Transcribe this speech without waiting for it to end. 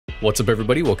What's up,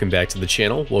 everybody? Welcome back to the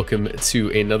channel. Welcome to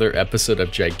another episode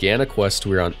of Giganta-Quest.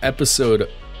 We're on episode...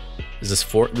 Is this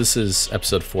 4? This is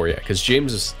episode 4, yeah, because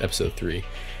James is episode 3.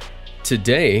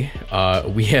 Today,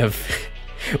 we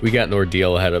got an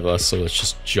ordeal ahead of us, so let's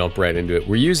just jump right into it.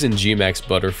 We're using Gmax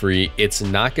Butterfree. It's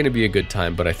not going to be a good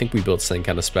time, but I think we built something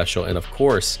kind of special, and of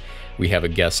course, we have a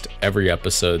guest every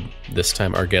episode. This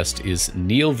time, our guest is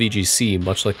Neil VGC.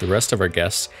 Much like the rest of our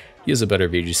guests, he is a better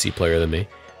VGC player than me.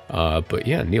 But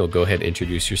yeah, Neil, go ahead and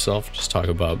introduce yourself. Just talk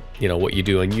about, what you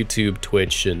do on YouTube,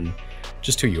 Twitch, and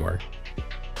just who you are.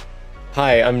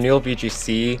 Hi, I'm Neil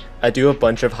VGC. I do a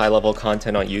bunch of high-level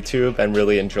content on YouTube and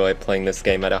really enjoy playing this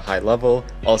game at a high level.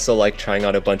 Also like trying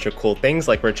out a bunch of cool things,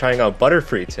 like we're trying out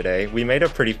Butterfree today. We made a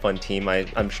pretty fun team.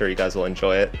 I'm sure you guys will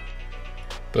enjoy it.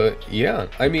 But yeah,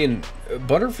 I mean,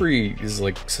 Butterfree is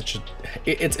like such a...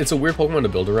 It's a weird Pokemon to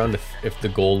build around if the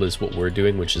goal is what we're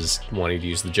doing, which is wanting to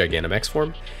use the Gigantamax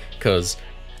form. Because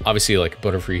obviously, like,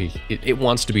 Butterfree, it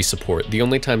wants to be support. The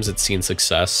only times it's seen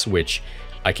success, which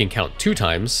I can count 2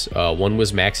 times, one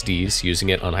was Max D's, using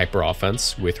it on Hyper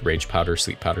Offense with Rage Powder,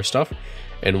 Sleep Powder stuff.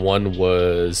 And one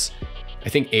was, I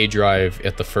think, A-Drive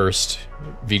at the first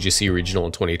VGC Regional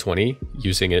in 2020,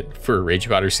 using it for Rage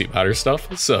Powder, Sleep Powder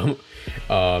stuff. So...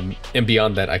 and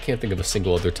beyond that, I can't think of a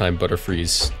single other time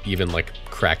Butterfree's even like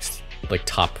cracked like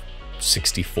top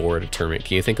 64 at a tournament.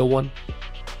 Can you think of one?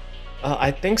 I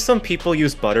think some people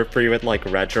use Butterfree with like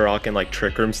Regirock and like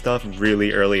Trick Room stuff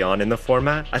really early on in the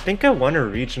format. I think I won a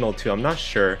regional too, I'm not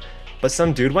sure. But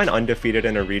some dude went undefeated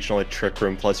in a regional with Trick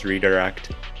Room plus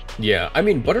Redirect. Yeah, I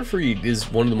mean, Butterfree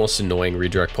is one of the most annoying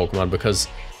redirect Pokemon because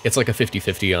it's like a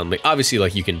 50-50 on, like, obviously,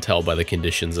 like, you can tell by the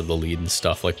conditions of the lead and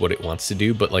stuff, like, what it wants to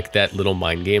do, but, like, that little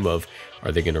mind game of,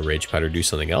 are they going to Rage Powder do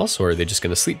something else, or are they just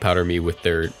going to Sleep Powder me with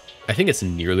their, I think it's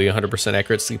nearly 100%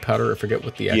 accurate Sleep Powder, I forget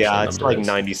what the actual number is. Yeah, it's like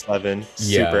 97,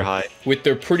 super high. With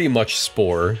their pretty much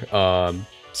Spore,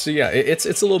 so yeah, it's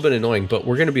a little bit annoying, but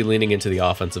we're going to be leaning into the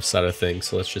offensive side of things,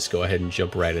 so let's just go ahead and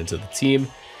jump right into the team.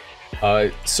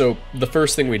 So the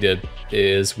first thing we did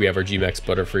is we have our Gmax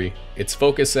Butterfree. It's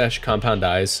Focus Sash, Compound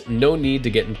Eyes. No need to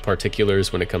get into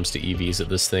particulars when it comes to EVs of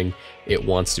this thing. It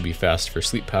wants to be fast for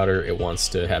Sleep Powder. It wants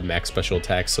to have max special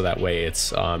attacks, so that way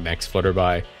it's max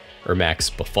Flutterby, or max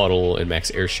Befuddle, and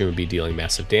max Airstream would be dealing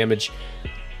massive damage.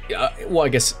 Well, I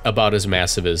guess about as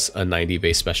massive as a 90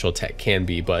 base special attack can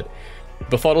be, but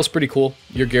Befuddle's pretty cool.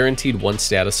 You're guaranteed 1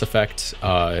 status effect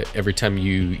every time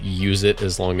you use it,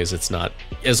 as long as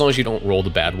you don't roll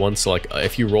the bad one. So like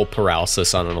if you roll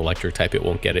Paralysis on an electric type, it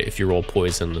won't get it. If you roll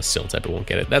Poison on the Steel type, it won't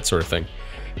get it. That sort of thing.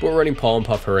 But we're running Pollen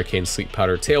Puff, Hurricane, Sleep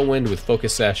Powder, Tailwind with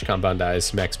Focus Sash, Compound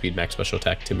Eyes, max speed, max special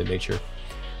attack, Timid Nature.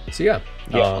 So yeah,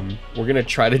 we're gonna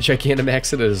try to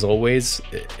Gigantamax it as always.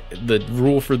 The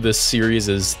rule for this series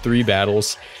is 3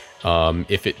 battles.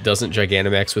 If it doesn't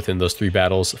Gigantamax within those 3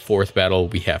 battles, 4th battle,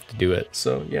 we have to do it.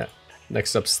 So yeah,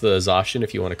 next up's the Zacian,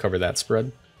 if you want to cover that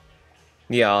spread.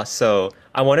 Yeah, so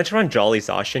I wanted to run Jolly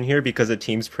Zacian here because the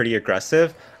team's pretty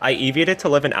aggressive. I EV'd it to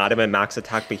live in Adam and max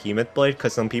attack Behemoth Blade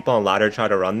because some people on ladder try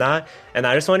to run that. And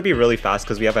I just want to be really fast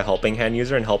because we have a Helping Hand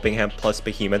user, and Helping Hand plus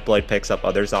Behemoth Blade picks up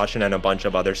other Zacian and a bunch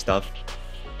of other stuff.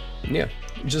 Yeah,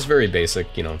 just very basic,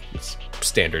 it's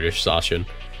standard-ish Zacian.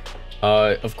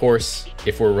 Of course,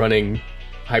 if we're running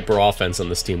Hyper Offense on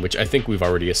this team, which I think we've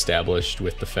already established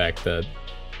with the fact that,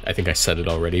 I think I said it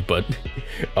already, but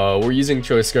we're using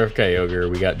Choice Scarf Kyogre.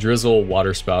 We got Drizzle,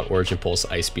 Water Spout, Origin Pulse,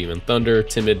 Ice Beam, and Thunder,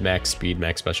 Timid, max speed,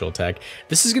 max special attack.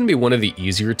 This is going to be one of the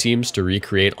easier teams to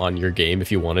recreate on your game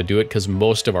if you want to do it, because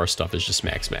most of our stuff is just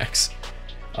max.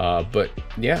 But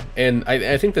yeah, and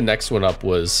I think the next one up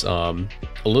was a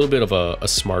little bit of a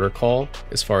smarter call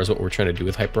as far as what we're trying to do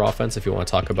with Hyper Offense, if you want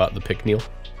to talk about the pick, Neil.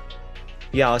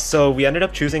 Yeah, so we ended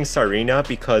up choosing Sarina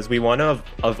because we want to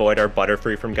avoid our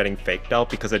Butterfree from getting faked out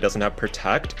because it doesn't have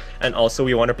Protect, and also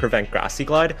we want to prevent Grassy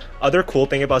Glide. Other cool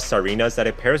thing about Sarina is that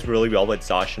it pairs really well with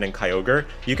Zacian and Kyogre.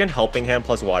 You can Helping Hand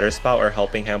plus Water Spout or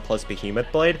Helping Hand plus Behemoth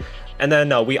Blade. And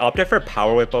then we opted for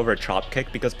Power Whip over Chop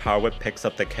Kick because Power Whip picks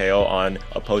up the KO on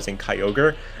opposing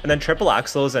Kyogre. And then Triple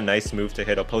Axel is a nice move to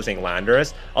hit opposing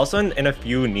Landorus. Also in a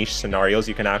few niche scenarios,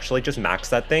 you can actually just max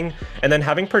that thing. And then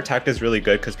having Protect is really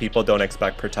good because people don't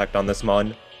expect Protect on this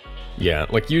mod. Yeah,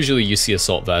 like usually you see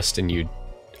Assault Vest and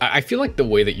I feel like the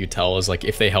way that you tell is like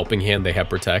if they Helping Hand, they have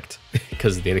Protect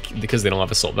because they don't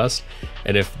have Assault Vest,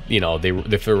 and if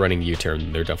if they're running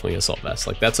U-turn, they're definitely Assault Vest.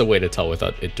 Like that's a way to tell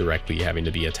without it directly having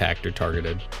to be attacked or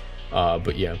targeted.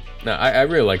 But yeah, no, I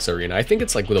really like Sarina. I think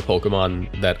it's like with a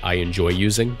Pokemon that I enjoy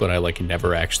using, but I like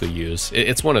never actually use.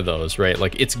 It's one of those, right?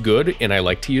 Like it's good and I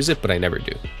like to use it, but I never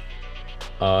do.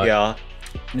 Yeah.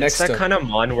 It's Next that up, kind of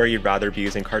mon where you'd rather be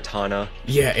using Kartana.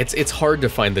 yeah, it's hard to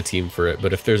find the team for it,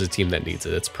 but if there's a team that needs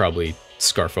it, it's probably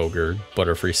Scarf Ogre,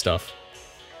 Butterfree stuff.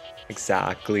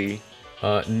 Exactly.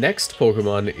 Next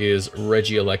Pokemon is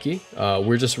Regieleki.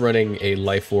 We're just running a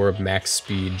Life Orb, Max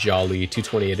Speed, Jolly,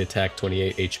 228 attack,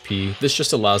 28 HP. This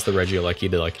just allows the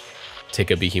Regieleki to like take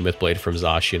a Behemoth Blade from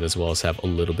Zacian as well as have a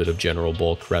little bit of general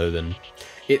bulk rather than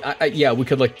it. Yeah, we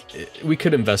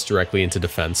could invest directly into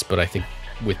defense, but I think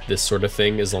with this sort of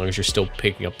thing, as long as you're still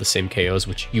picking up the same KOs,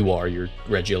 which you are, you're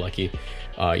Regieleki,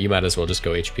 you might as well just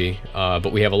go HP.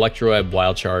 But we have Electro Web,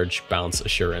 Wild Charge, Bounce,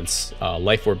 Assurance,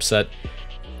 Life Orb set.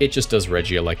 It just does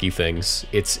Regieleki things.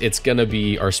 It's gonna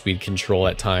be our speed control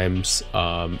at times.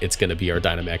 It's gonna be our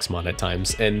Dynamax mon at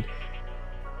times, and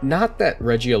not that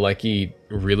Regieleki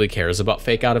really cares about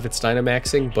fake out of its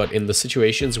Dynamaxing, but in the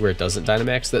situations where it doesn't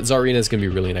Dynamax, that Zarina is gonna be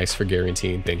really nice for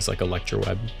guaranteeing things like Electro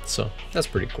Web. So that's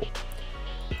pretty cool.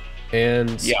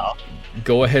 And Yeah.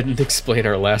 go ahead and explain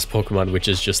our last Pokemon, which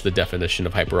is just the definition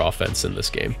of hyper offense in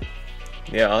this game.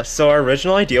 Yeah, so our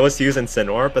original idea was to use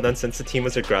Incineroar, but then since the team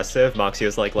was aggressive, Moxie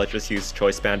was like, let's just use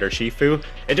Choice Band or Shifu.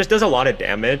 It just does a lot of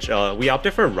damage. We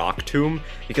opted for Rock Tomb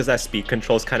because that speed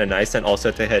control is kind of nice, and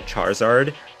also to hit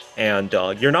Charizard. And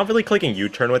you're not really clicking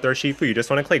U-turn with our Shifu, you just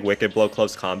want to click Wicked Blow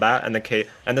Close Combat, and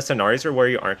the scenarios where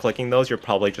you aren't clicking those, you're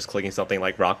probably just clicking something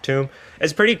like Rock Tomb.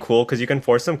 It's pretty cool because you can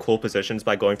force some cool positions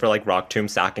by going for like Rock Tomb,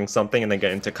 sacking something, and then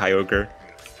getting into Kyogre.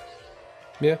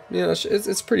 Yeah,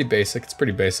 it's pretty basic. It's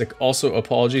pretty basic. Also,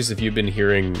 apologies if you've been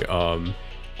hearing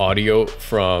audio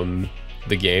from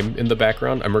the game in the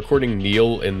background. I'm recording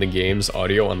Neil and the game's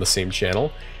audio on the same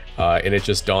channel, and it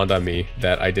just dawned on me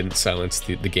that I didn't silence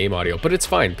the game audio. But it's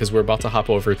fine, because we're about to hop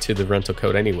over to the rental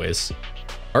code anyways.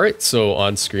 Alright, so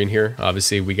on screen here,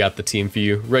 obviously we got the team for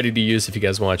you, ready to use if you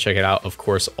guys want to check it out. Of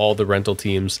course, all the rental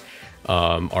teams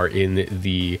are in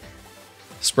the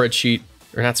spreadsheet,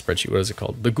 or not spreadsheet, what is it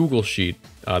called? The Google Sheet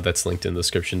that's linked in the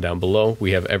description down below.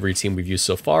 We have every team we've used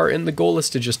so far, and the goal is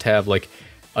to just have like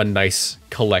a nice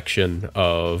collection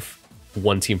of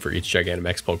one team for each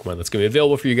Gigantamax Pokemon that's going to be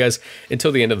available for you guys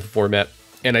until the end of the format.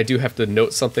 And I do have to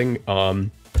note something.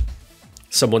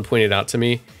 Someone pointed out to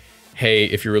me, hey,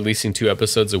 if you're releasing 2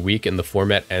 episodes a week and the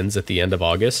format ends at the end of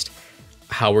August,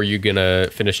 how are you going to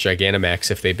finish Gigantamax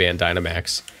if they ban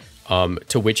Dynamax?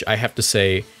 To which I have to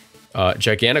say,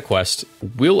 Giganta-Quest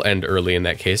will end early in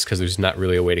that case because there's not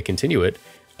really a way to continue it.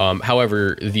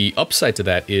 However, the upside to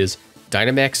that is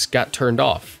Dynamax got turned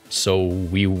off, so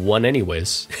we won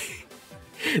anyways.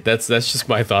 That's just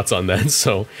my thoughts on that.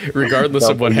 So regardless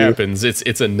of what happens,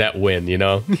 it's a net win, you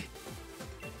know?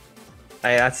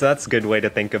 That's a good way to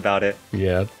think about it.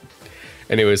 Yeah.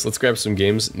 Anyways, let's grab some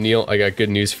games. Neil, I got good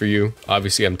news for you.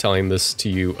 Obviously, I'm telling this to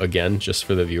you again just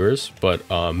for the viewers, but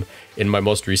in my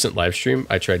most recent live stream,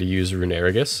 I tried to use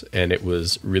Runerigus, and it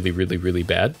was really, really, really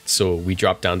bad. So we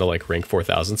dropped down to like rank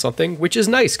 4,000 something, which is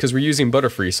nice because we're using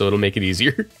Butterfree, so it'll make it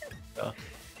easier.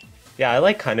 Yeah, I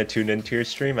like kind of tuned into your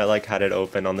stream. I like had it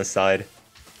open on the side.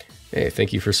 Hey,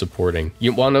 thank you for supporting.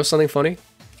 You want to know something funny?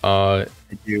 Thank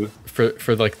you.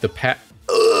 For like the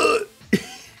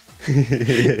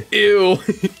Ew.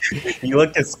 You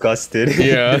look disgusted.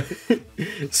 Yeah.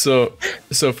 So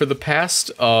for the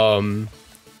past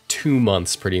 2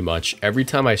 months, pretty much, every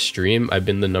time I stream, I've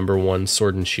been the #1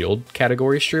 Sword and Shield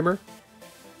category streamer.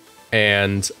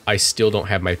 And I still don't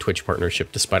have my Twitch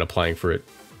partnership despite applying for it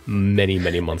many,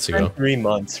 many months ago. 3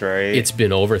 months, right? It's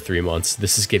been over 3 months.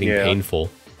 This is getting painful.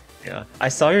 Yeah. I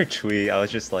saw your tweet. I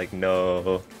was just like,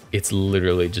 no. It's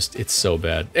literally just, it's so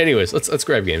bad. Anyways, let's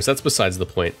grab games. That's besides the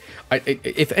point.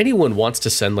 If anyone wants to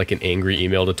send like an angry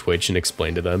email to Twitch and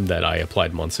explain to them that I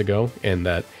applied months ago and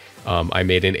that I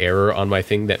made an error on my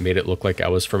thing that made it look like I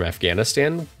was from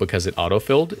Afghanistan because it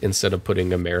autofilled. Instead of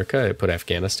putting America, it put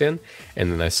Afghanistan,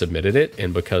 and then I submitted it.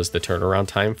 And because the turnaround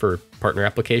time for partner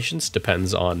applications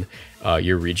depends on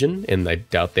your region, and I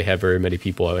doubt they have very many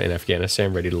people in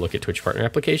Afghanistan ready to look at Twitch partner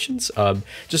applications,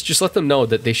 just let them know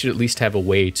that they should at least have a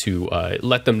way to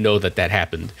let them know that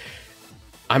happened.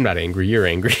 I'm not angry, you're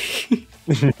angry.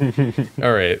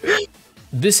 All right.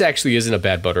 This actually isn't a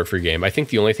bad Butterfree game. I think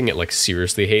the only thing it like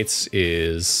seriously hates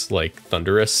is like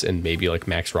Thundurus and maybe like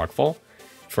Max Rockfall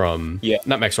from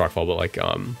not Max Rockfall, but like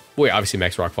well, obviously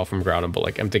Max Rockfall from Groudon, but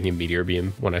like I'm thinking Meteor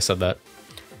Beam when I said that.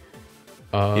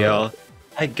 Yeah,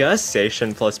 I guess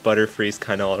Sation plus Butterfree is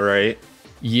kind of alright.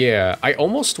 Yeah, I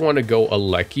almost want to go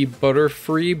Aleki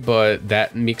Butterfree, but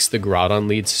that makes the Groudon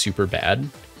lead super bad.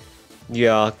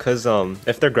 Yeah, because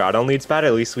if their Groudon leads bad,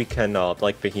 at least we can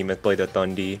like Behemoth Blade a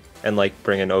Thundi and like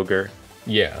bring an Ogre.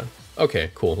 Yeah.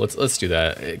 Okay, cool. Let's do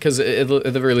that because at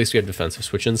the very least we have defensive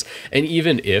switch-ins, and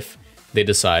even if they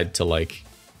decide to like,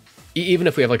 even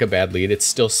if we have like a bad lead, it's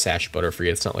still Sash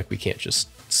Butterfree. It's not like we can't just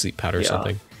Sleep Powder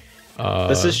something.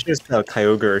 This is just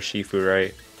Kyogre or Shifu,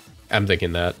 right? I'm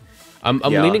thinking that. I'm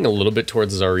leaning a little bit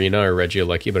towards Zarina or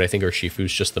Regieleki, but I think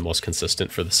Urshifu's just the most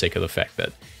consistent for the sake of the fact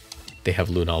that they have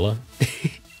Lunala.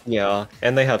 Yeah,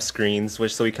 and they have screens,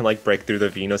 which so we can like break through the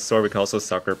Venusaur. We can also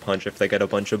Sucker Punch if they get a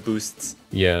bunch of boosts.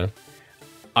 Yeah.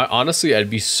 Honestly, I'd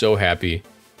be so happy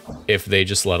if they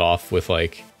just let off with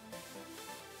like...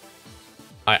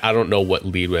 I don't know what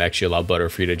lead would actually allow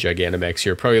Butterfree to Gigantamax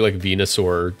here. Probably like Venusaur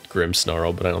or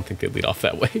Grimmsnarl, but I don't think they'd lead off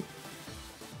that way.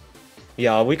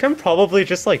 Yeah, we can probably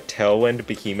just like Tailwind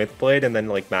Behemoth Blade and then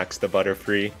like max the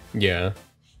Butterfree. Yeah.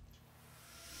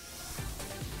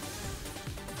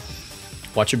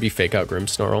 Watch it be fake out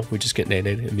Grimmsnarl. We just get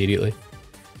naded immediately.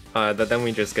 Then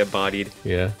we just get bodied.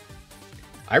 Yeah.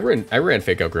 I ran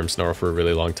fake out Grimmsnarl for a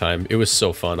really long time. It was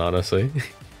so fun, honestly.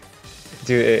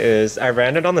 Dude, it is. I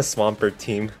ran it on the Swampert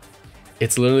team.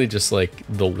 It's literally just like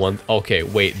the one... Okay,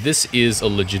 wait. This is a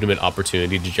legitimate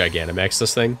opportunity to Gigantamax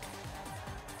this thing.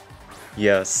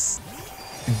 Yes.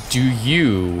 Do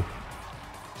you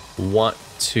want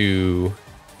to...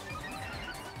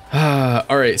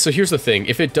 Alright, so here's the thing.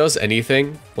 If it does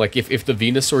anything, like if the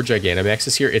Venusaur Gigantamax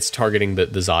is here, it's targeting the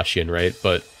Zacian, right?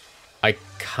 But I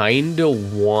kind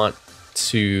of want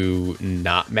to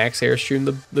not max Airstream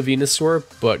the Venusaur,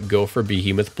 but go for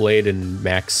Behemoth Blade and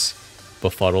max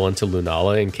Befuddle into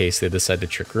Lunala in case they decide to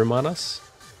Trick Room on us.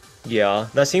 Yeah,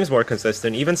 that seems more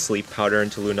consistent. Even Sleep Powder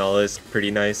into Lunala is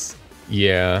pretty nice.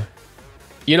 Yeah.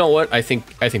 You know what? I think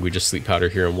we just Sleep Powder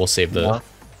here and we'll save the... Yeah.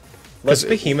 Let's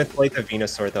Behemoth Blade the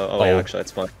Venusaur though. Oh, wait, actually,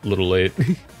 that's fine. A little late.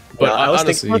 But yeah, I was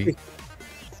honestly... thinking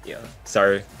about yeah,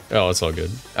 sorry. Oh, it's all good.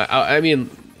 I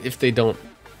mean, if they don't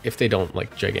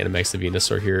like Gigantamax the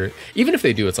Venusaur here, even if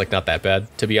they do, it's like not that bad,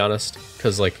 to be honest.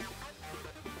 Because like,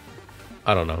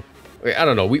 I don't know.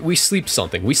 We sleep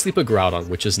something. We sleep a Groudon,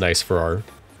 which is nice for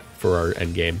our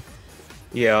end game.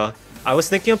 Yeah. I was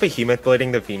thinking of Behemoth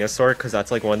Blading the Venusaur because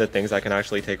that's like one of the things I can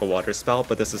actually take a Water Spout,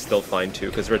 but this is still fine too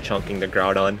because we're chunking the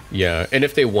Groudon. Yeah, and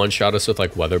if they one-shot us with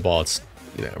like Weather Ball, it's,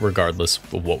 you know, regardless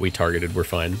of what we targeted, we're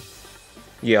fine.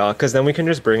 Yeah, because then we can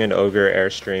just bring an Ogre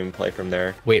Airstream, play from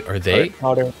there. Wait, are they?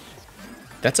 Powder.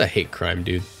 That's a hate crime,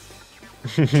 dude.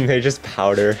 They just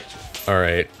powder.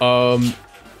 Alright,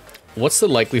 what's the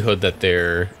likelihood that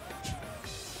they're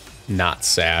not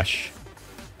Sash?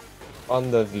 On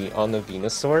the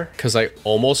Venusaur? Because I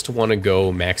almost want to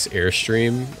go max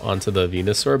Airstream onto the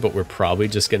Venusaur, but we're probably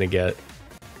just going to get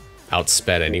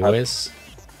outsped anyways.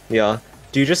 Yeah.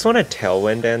 Do you just want to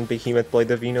Tailwind and Behemoth Blade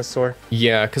the Venusaur?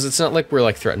 Yeah, because it's not like we're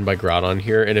like threatened by Groudon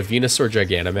here, and if Venusaur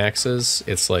Gigantamaxes,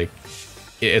 it's like,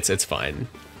 it's fine.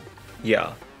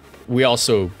 Yeah. We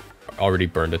also already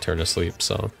burned a turn of sleep,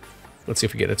 so let's see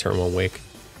if we get a turn 1 wake.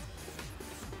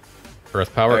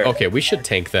 Earth Power? Okay, we should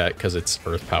tank that because it's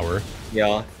Earth Power.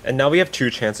 Yeah, and now we have 2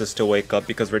 chances to wake up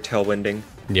because we're Tailwinding.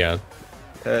 Yeah.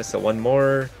 So one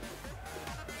more.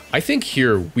 I think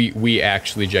here we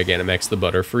actually Gigantamax the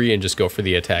Butterfree and just go for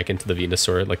the attack into the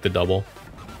Venusaur, like the double.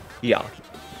 Yeah,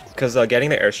 because getting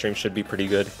the Airstream should be pretty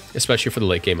good. Especially for the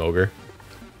late game Ogre.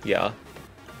 Yeah.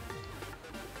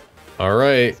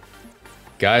 Alright.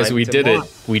 Guys, we did it.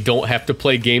 We don't have to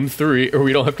play game 3, or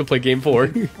we don't have to play game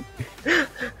 4.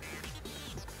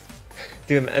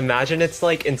 Dude, imagine it's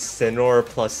like Incineroar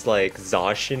plus like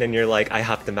Zacian and you're like, I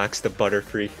have to max the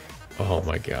Butterfree. Oh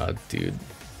my god, dude.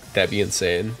 That'd be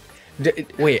insane.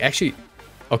 Wait, actually,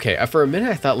 okay, for a minute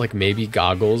I thought like maybe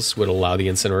Goggles would allow the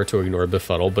Incineroar to ignore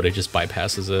Befuddle, but it just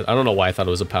bypasses it. I don't know why I thought it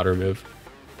was a powder move.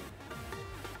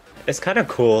 It's kind of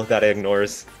cool that it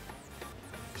ignores.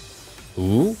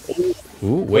 Ooh.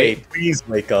 Ooh, wait. Please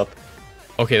wake up.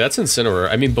 Okay, that's Incineroar.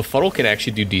 I mean, Befuddle can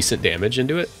actually do decent damage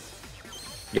into it.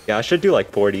 Yeah, I should do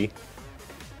like 40.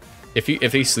 If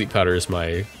he Sleep Powders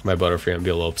my Butterfree, I'd be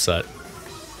a little upset.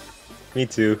 Me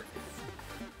too.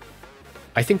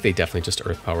 I think they definitely just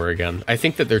Earth Power again. I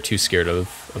think that they're too scared of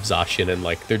Zacian and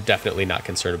like they're definitely not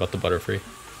concerned about the Butterfree.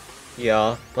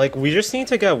 Yeah, like we just need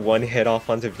to get 1 hit off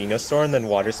onto Venusaur and then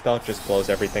Water Spout just blows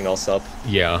everything else up.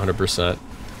 Yeah, 100%.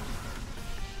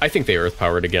 I think they Earth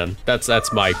Powered again.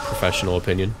 That's my professional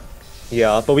opinion.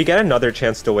 Yeah, but we get another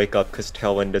chance to wake up because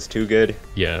Tailwind is too good.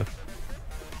 Yeah.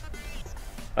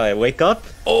 Alright, wake up?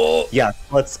 Oh! Yeah,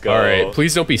 let's go. Alright,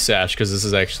 please don't be Sash, because this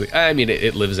is actually... I mean,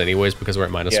 it lives anyways because we're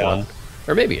at -1.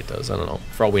 Or maybe it does, I don't know.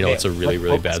 For all we know, it's a really,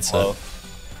 really bad set.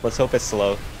 Let's hope it's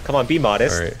slow. Come on, be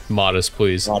modest. Alright, modest,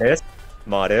 please. Modest.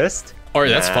 Modest. Alright,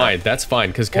 that's fine. That's fine,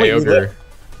 because Kyogre...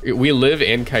 We live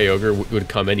and Kyogre would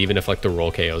come in even if, like, the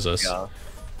roll KOs us. Yeah.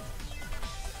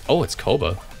 Oh, it's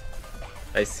Koba.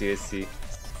 I see.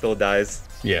 still dies.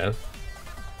 Yeah.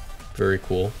 Very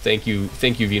cool. Thank you,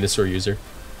 Venusaur user.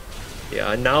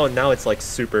 Yeah, now it's like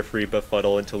super free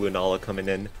befuddle into Lunala coming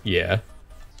in. Yeah.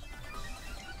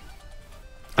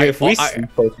 Dude, if we see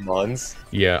Pokemons...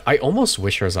 Yeah, I almost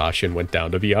wish our Zacian went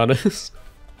down, to be honest.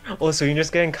 Oh, so you can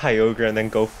just get in Kyogre and then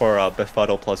go for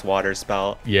befuddle plus Water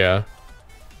Spout. Yeah.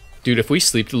 Dude, if we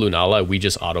sleep to Lunala, we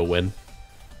just auto-win.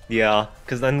 Yeah,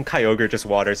 because then Kyogre just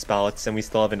Water Spouts and we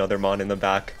still have another Mon in the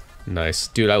back. Nice.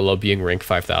 Dude, I love being rank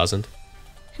 5,000.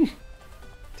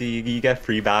 Do you get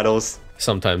free battles?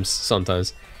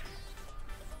 Sometimes.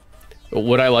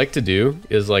 What I like to do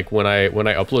is like when I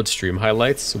upload stream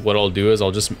highlights, what I'll do is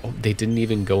I'll just they didn't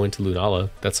even go into Lunala.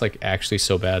 That's like actually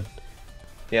so bad.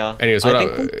 Yeah. Anyways,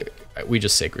 we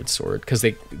just Sacred Sword because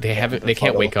they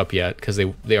can't wake up yet because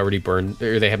they already burned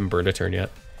or they haven't burned a turn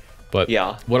yet. But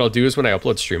yeah, what I'll do is when I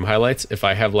upload stream highlights, if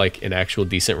I have like an actual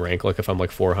decent rank, like if I'm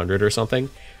like 400 or something,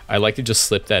 I like to just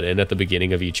slip that in at the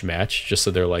beginning of each match, just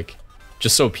so they're like,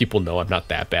 just so people know I'm not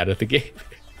that bad at the game.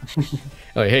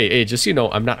 Like, hey, just so you know,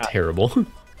 I'm not terrible.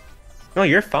 No,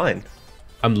 you're fine.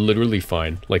 I'm literally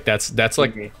fine. Like that's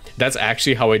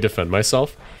actually how I defend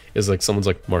myself. Is like someone's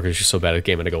like, Marcus, you're so bad at the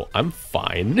game, and I go, I'm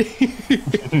fine.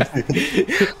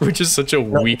 Which is such a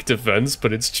weak defense,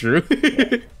 but it's true.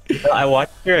 I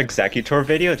watched your Executor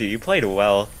video, dude. You played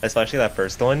well, especially that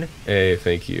first one. Hey,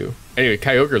 thank you. Anyway,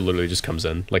 Kyogre literally just comes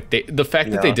in. Like the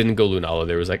fact that they didn't go Lunala,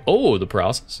 there was like, oh, the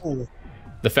paralysis.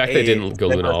 The fact they didn't go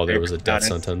Lunala, there was a death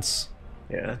sentence.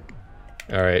 Yeah.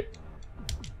 All right.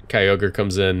 Kyogre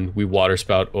comes in. We Water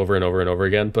Spout over and over and over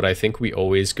again, but I think we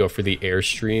always go for the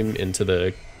Airstream into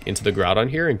the Groudon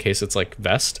here in case it's like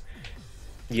Vest.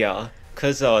 Yeah,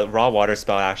 because raw Water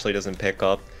Spout actually doesn't pick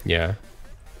up. Yeah.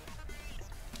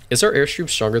 Is our Airstream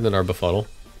stronger than our Befuddle?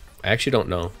 I actually don't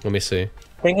know. Let me see.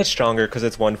 I think it's stronger because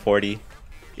it's 140.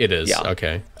 It is. Yeah.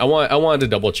 Okay. I wanted to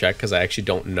double check because I actually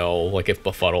don't know like if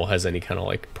Befuddle has any kind of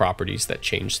like properties that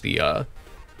change the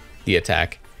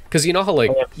attack. Because you know how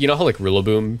like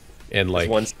Rillaboom and like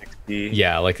 160.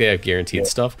 Yeah, like they have guaranteed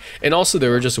stuff. And also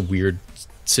there were just weird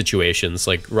situations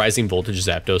like Rising Voltage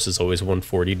Zapdos is always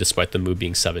 140 despite the move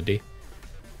being 70.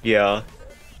 Yeah.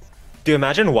 Do you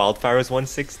imagine Wildfire was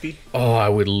 160? Oh, I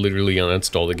would literally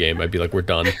uninstall the game. I'd be like, we're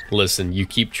done. Listen, you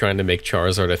keep trying to make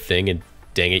Charizard a thing and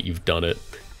dang it, you've done it.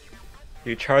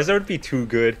 Dude, Charizard would be too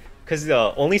good. Because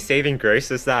the only saving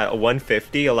grace is that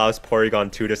 150 allows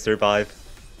Porygon 2 to survive.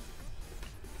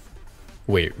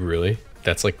 Wait, really?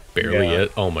 That's like barely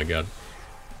it? Oh my god.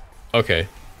 Okay.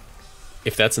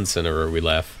 If that's Incineroar, we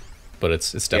laugh. But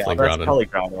it's definitely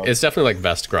Groudon. It's definitely like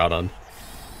Vest Groudon.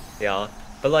 Yeah.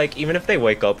 But like, even if they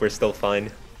wake up, we're still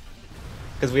fine.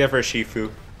 Because we have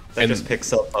Urshifu. That just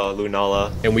picks up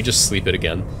Lunala. And we just sleep it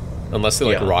again. Unless they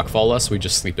like Rockfall us, we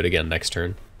just sleep it again next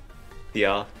turn.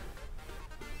 Yeah.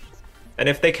 And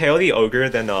if they KO the Ogre,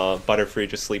 then Butterfree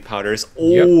just Sleep Powders.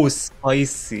 Oh,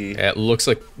 spicy. Yeah, it looks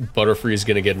like Butterfree is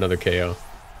going to get another KO.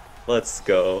 Let's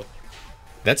go.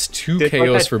 That's 2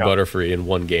 KOs for Butterfree in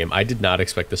one game. I did not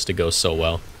expect this to go so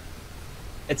well.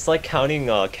 It's like counting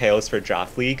KOs for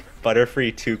Draft League.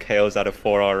 Butterfree 2 KOs out of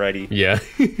 4 already. Yeah.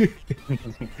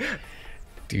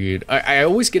 Dude, I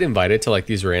always get invited to like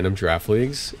these random draft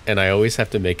leagues, and I always have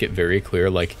to make it very clear,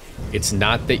 like, it's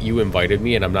not that you invited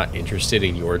me and I'm not interested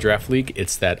in your draft league,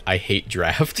 it's that I hate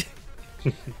draft.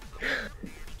 Dude,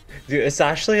 it's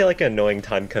actually like an annoying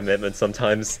time commitment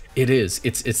sometimes. It is.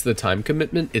 It's the time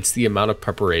commitment, it's the amount of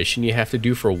preparation you have to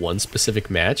do for one specific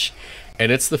match,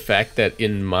 and it's the fact that,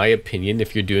 in my opinion,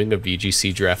 if you're doing a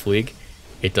VGC draft league,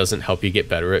 it doesn't help you get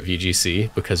better at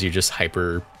VGC because you're just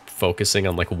hyper focusing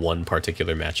on like one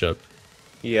particular matchup.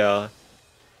 Yeah.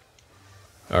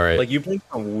 All right. Like you play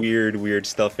some weird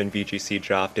stuff in VGC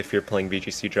draft if you're playing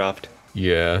VGC draft.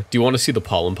 Yeah. Do you want to see the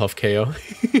Pollen Puff KO?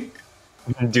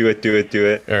 Do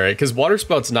it. All right, because Water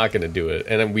Spout's not going to do it,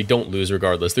 and then we don't lose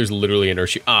regardless. There's literally an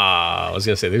Urshifu. I was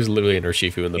going to say, there's literally an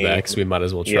Urshifu in the back, so we might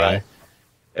as well try. Yeah.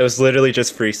 It was literally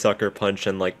just free Sucker Punch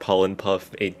and like Pollen Puff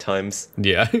 8 times.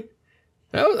 Yeah.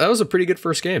 That was a pretty good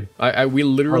first game. We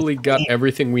literally got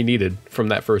everything we needed from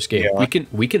that first game. Yeah.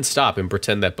 We can stop and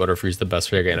pretend that Butterfree's the best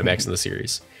Gigantamax in the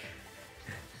series.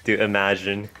 Dude,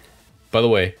 imagine. By the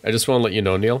way, I just want to let you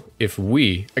know, Neil, if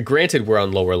we, granted we're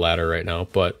on lower ladder right now,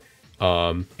 but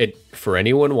for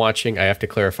anyone watching, I have to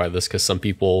clarify this because some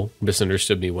people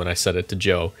misunderstood me when I said it to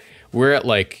Joe. We're at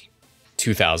like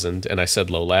 2,000 and I said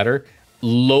low ladder.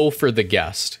 Low for the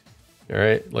guest. All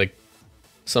right? Like,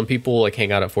 some people like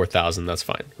hang out at 4,000. That's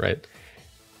fine, right?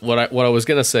 What I was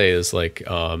gonna say is like,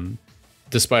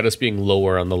 despite us being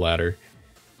lower on the ladder,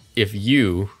 if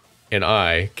you and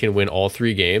I can win all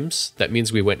 3 games, that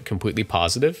means we went completely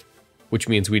positive, which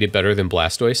means we did better than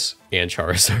Blastoise and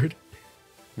Charizard.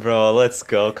 Bro, let's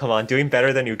go. Come on, doing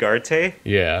better than Ugarte?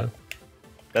 Yeah.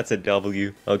 That's a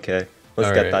W. Okay, let's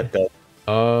All get right. that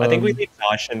done. I think we need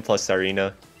Zacian plus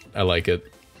Sarina. I like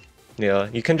it. Yeah,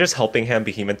 you can just Helping Hand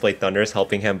Behemoth Blade Thunders,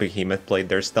 Helping Hand Behemoth Blade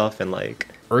their stuff, and like...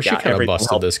 Urshi kind of everything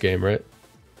busted this game, right?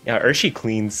 Yeah, Urshi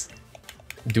cleans.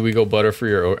 Do we go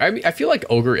Butterfree or Ogre? I mean, I feel like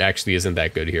Ogre actually isn't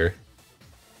that good here.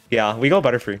 Yeah, we go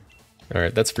Butterfree. All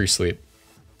right, that's free sleep.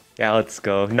 Yeah, let's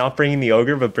go. Not bringing the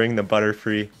Ogre, but bringing the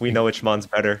Butterfree. We know which mon's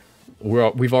better.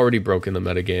 We've already broken the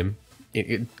metagame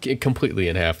it completely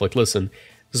in half. Like, listen,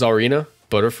 Zarina,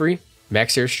 Butterfree,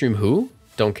 Max Airstream, who?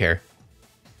 Don't care.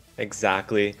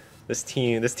 Exactly. This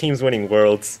team's winning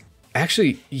Worlds.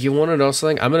 Actually, you want to know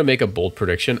something? I'm gonna make a bold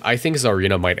prediction. I think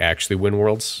Zarina might actually win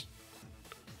Worlds.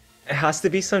 It has to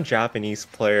be some Japanese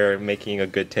player making a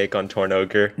good take on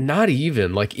Tornogre. Not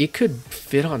even. Like, it could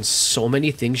fit on so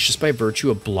many things just by virtue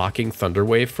of blocking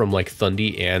Thunderwave from, like,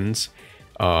 Thundy and,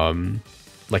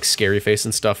 like, Scary Face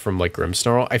and stuff from, like,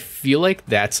 Grimmsnarl. I feel like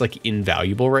that's, like,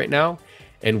 invaluable right now.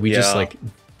 And we just, like,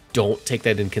 don't take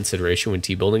that in consideration when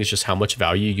T-building is just how much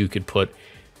value you could put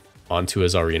onto a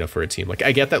Zarina for a team. Like,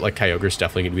 I get that, like, Kyogre's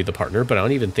definitely going to be the partner, but I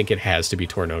don't even think it has to be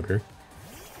Tornogre.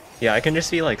 Yeah, I can just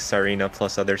be like Sarina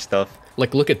plus other stuff.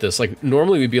 Like, look at this. Like,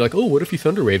 normally we'd be like, oh, what if he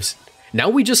Thunder Waves? Now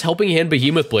we just Helping Hand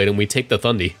Behemoth Blade and we take the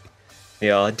Thundy.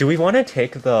 Yeah, do we want to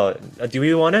take the... do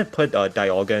we want to put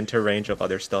Dialga into range of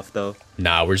other stuff, though?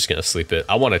 Nah, we're just going to sleep it.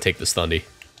 I want to take this Thundy.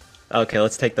 Okay,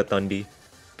 let's take the Thundy.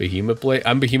 Behemoth Blade?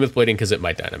 I'm Behemoth Blading because it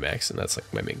might Dynamax, and that's,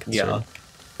 like, my main concern. Yeah.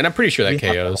 And I'm pretty sure that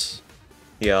KOs.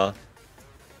 Yeah.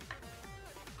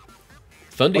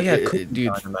 Thundy, oh, yeah,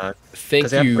 dude, Dynamax,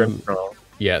 thank you...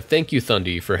 Yeah, thank you,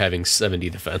 Thundy, for having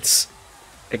 70 defense.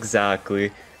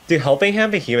 Exactly. Dude, Helping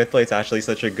Hand Behemoth Blade's actually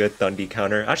such a good Thundy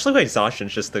counter. Actually, wait,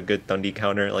 Zacian's just a good Thundy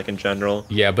counter, like, in general.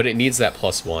 Yeah, but it needs that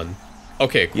 +1.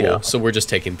 Okay, cool. Yeah. So we're just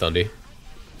taking Thundy.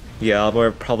 Yeah, we're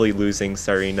probably losing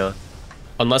Sarina.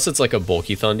 Unless it's, like, a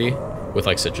bulky Thundy with,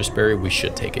 like, Citrus Berry, we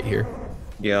should take it here.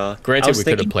 Yeah. Granted, we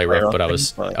could have play rough, but I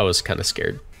was kind of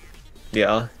scared.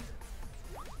 Yeah.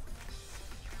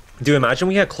 Dude, imagine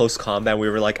we had close combat and we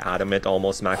were like adamant,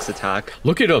 almost max attack.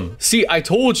 Look at him. See, I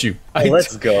told you.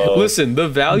 Let's go. Listen, the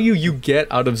value you get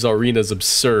out of Zarina is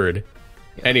absurd.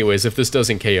 Yeah. Anyways, if this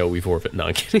doesn't KO, we forfeit. No,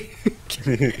 I'm kidding.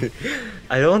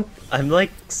 I'm like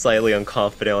slightly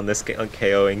unconfident on this on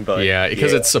KOing, but yeah,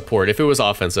 because it's support. If it was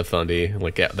offensive Thundy,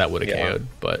 like that would have KO'd.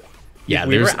 But yeah,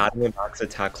 we were adamant max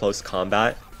attack close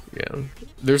combat. Yeah,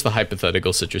 there's the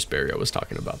hypothetical Citrus Berry I was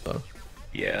talking about, though.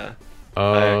 Yeah.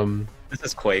 This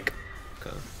is Quake.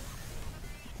 Okay.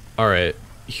 Alright,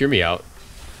 hear me out.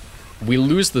 We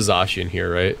lose the Zacian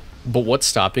here, right? But what's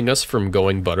stopping us from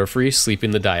going Butterfree,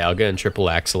 sleeping the Dialga, and triple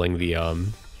axling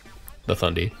the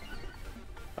Thundy?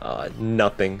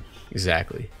 Nothing.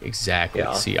 Exactly.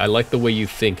 Yeah. See, I like the way you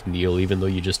think, Neil, even though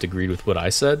you just agreed with what I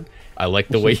said. I like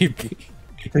the way you think.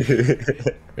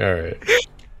 Alright.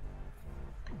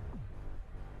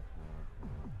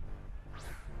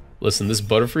 Listen, this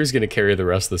Butterfree is going to carry the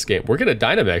rest of this game. We're going to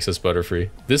Dynamax this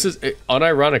Butterfree. This is,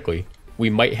 unironically,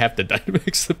 we might have to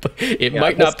Dynamax the... It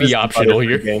might not be optional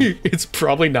here. It's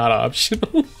probably not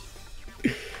optional.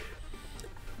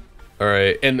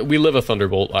 Alright, and we live a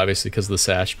Thunderbolt, obviously, because of the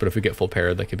Sash, but if we get full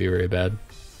parried, that could be very bad.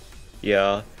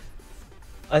 Yeah.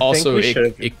 Also,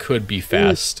 it could be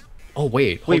fast. Oh,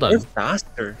 wait, hold on. We're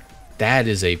faster. That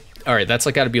is a... Alright, that's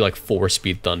like got to be like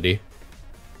 4-speed Thundy.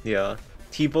 Yeah.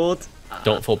 T-Bolt...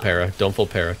 Don't full para, don't full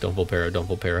para, don't full para, don't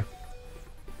full para.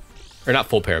 Or not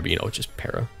full para, but you know, just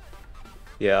para.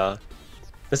 Yeah.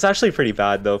 It's actually pretty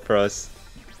bad though for us.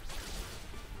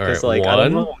 Alright, like,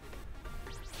 1,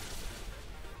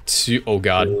 2, oh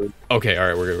god. Okay,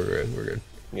 alright, we're good.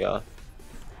 Yeah.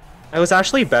 It was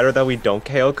actually better that we don't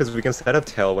KO because we can set up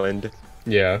Tailwind.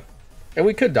 Yeah. And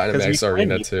we could Dynamax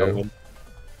Zarina too. Tailwind.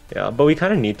 Yeah, but we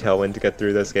kind of need Tailwind to get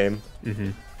through this game.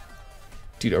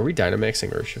 Dude, are we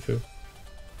Dynamaxing Urshifu?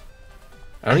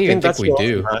 I don't even think we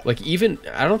do. Like,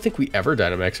 I don't think we ever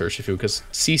Dynamax Urshifu because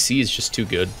CC is just too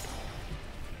good.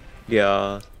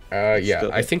 Yeah. Yeah,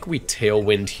 I think we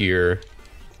Tailwind here,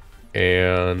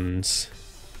 and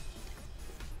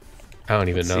I don't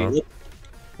even know.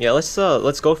 Yeah,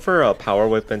 let's go for a Power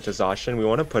Whip into Zacian. We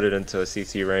want to put it into a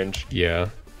CC range. Yeah.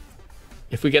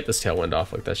 If we get this Tailwind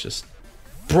off, like, that's just...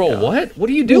 Bro, what? What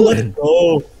are you doing?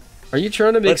 Oh. Are you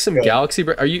trying to make some Galaxy...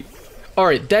 Are you...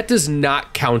 Alright, that does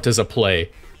not count as a play.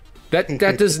 That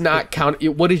does not count.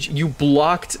 What did you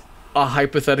blocked a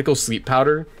hypothetical Sleep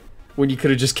Powder when you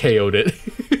could have just KO'd it.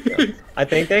 Yeah. I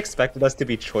think they expected us to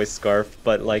be Choice Scarf,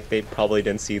 but like they probably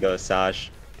didn't see the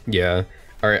Sash. Yeah.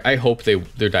 Alright, I hope their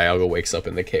Dialga wakes up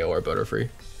in the KO or Butterfree.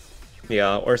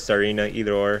 Yeah, or Sarina,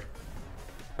 either or.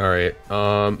 Alright,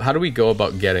 how do we go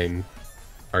about getting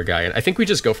our guy in? I think we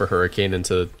just go for Hurricane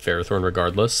into Ferrothorn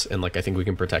regardless, and like I think we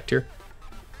can protect here.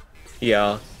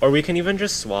 Yeah, or we can even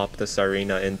just swap the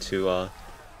Sarina into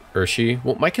Urshi.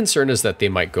 Well, my concern is that they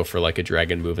might go for like a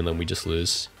dragon move and then we just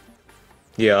lose.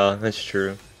 Yeah, that's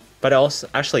true. But also,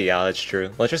 actually, yeah, that's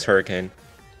true. Let's just Hurricane.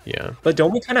 Yeah. But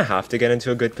don't we kind of have to get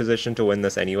into a good position to win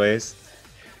this anyways?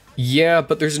 Yeah,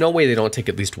 but there's no way they don't take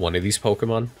at least one of these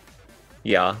Pokemon.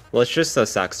 Yeah, let's just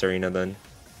sack Sarina then.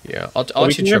 Yeah, I'll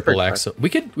actually triple X. We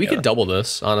could double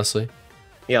this, honestly.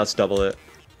 Yeah, let's double it.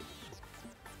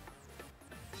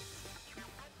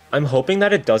 I'm hoping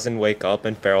that it doesn't wake up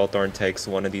and Ferrothorn takes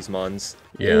one of these mons.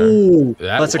 Yeah. Ooh,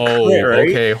 that's a crit, right?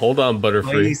 Okay, hold on,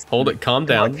 Butterfree. Nice. Hold it, calm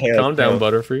down. Calm down,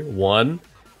 Butterfree. 1.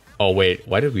 Oh, wait,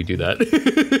 why did we do that?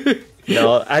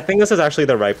 No, I think this is actually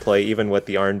the right play, even with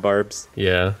the Iron Barbs.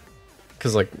 Yeah.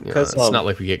 Because, like, you know, it's not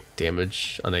like we get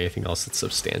damage on anything else that's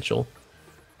substantial.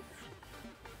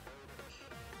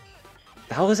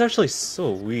 That was actually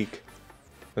so weak.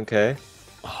 Okay.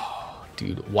 Oh,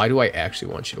 dude, why do I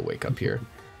actually want you to wake up here?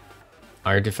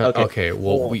 Iron defense. Okay,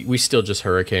 well, we still just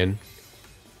Hurricane.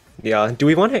 Yeah. Do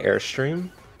we want to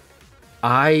Airstream?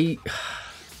 I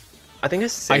think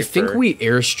it's safer. I think we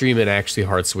Airstream and actually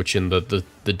hard switch in the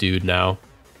dude now.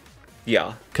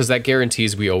 Yeah. Because that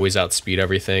guarantees we always outspeed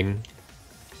everything.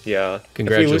 Yeah.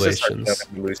 Congratulations.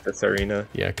 If we lose this arena.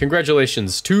 Yeah,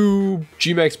 congratulations. 2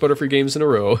 Gmax Butterfree games in a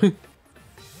row.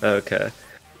 Okay.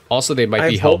 Also, they might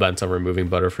be hellbent on removing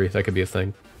Butterfree. That could be a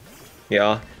thing.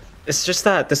 Yeah. It's just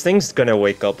that this thing's gonna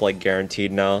wake up, like,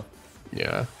 guaranteed now.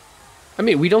 Yeah. I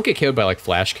mean, we don't get killed by, like,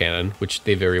 Flash Cannon, which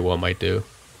they very well might do.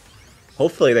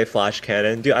 Hopefully they Flash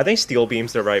Cannon. Dude, I think Steel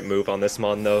Beam's the right move on this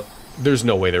mon, though. There's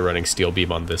no way they're running Steel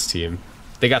Beam on this team.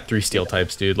 They got 3 Steel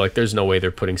types, dude. Like, there's no way they're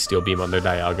putting Steel Beam on their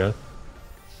Dialga.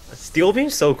 Steel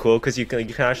Beam's so cool, because you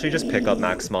can actually just pick up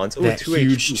max mons. Ooh, that 2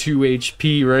 huge HP. 2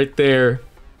 HP right there.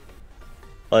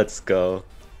 Let's go.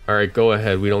 Alright, go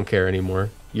ahead. We don't care anymore.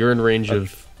 You're in range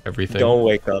of everything. Don't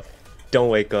wake up. Don't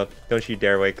wake up. Don't you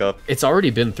dare wake up. It's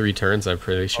already been 3 turns, I'm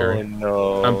pretty sure. Oh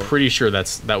no. I'm pretty sure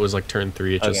that was like turn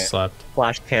 3, it just slapped.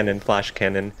 Flash Cannon, Flash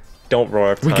Cannon. Don't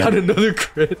roar of time. We got another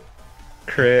crit.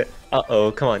 Crit.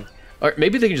 Uh-oh, come on. Alright,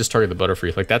 maybe they can just target the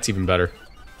Butterfree. Like, that's even better.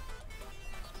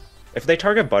 If they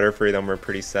target Butterfree, then we're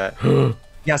pretty set.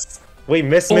 Yes. Wait,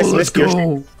 miss. Let's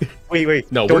go.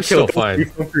 Wait. No, don't we're still kill.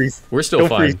 fine. Don't freeze. We're still Don't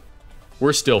fine. freeze.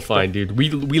 We're still fine, dude. We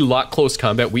lock close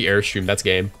combat, we Airstream, that's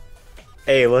game.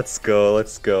 Hey, let's go,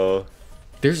 let's go.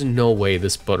 There's no way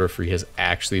this Butterfree has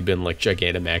actually been, like,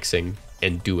 Gigantamaxing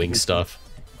and doing stuff.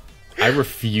 I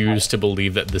refuse to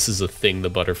believe that this is a thing the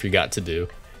Butterfree got to do.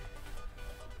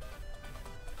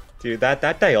 Dude, that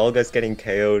Dialga's getting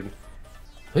KO'd.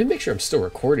 Let me make sure I'm still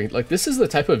recording. Like, this is the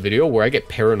type of video where I get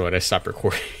paranoid I stop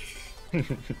recording.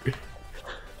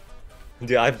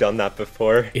 Dude, I've done that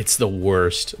before. It's the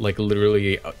worst. Like,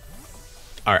 literally...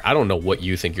 Alright, I don't know what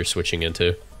you think you're switching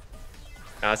into.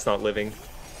 That's not living.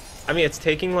 I mean, it's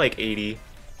taking like 80.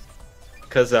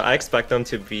 Because I expect them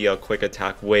to be a quick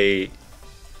attack. Wait.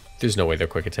 There's no way they're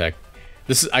quick attack.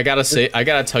 This is... I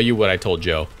gotta tell you what I told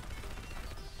Joe.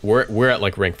 We're at,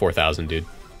 like, rank 4,000, dude.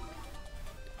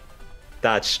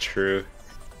 That's true.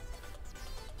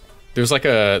 There's like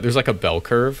a bell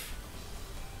curve.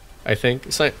 I think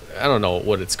it's like, I don't know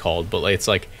what it's called, but like, it's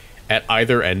like at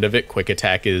either end of it, quick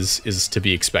attack is to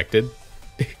be expected,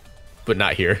 but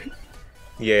not here.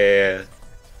 Yeah.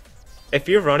 If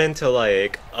you run into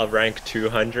like a rank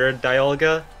 200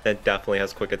 Dialga, that definitely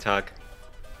has quick attack.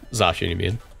 Zacian, you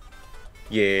mean?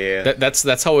 Yeah.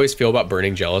 That's how I always feel about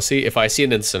Burning Jealousy. If I see an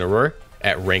Incineroar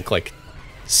at rank like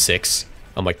 6,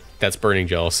 I'm like, that's Burning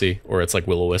Jealousy, or it's like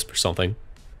Will-O-Wisp or something.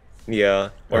 Yeah,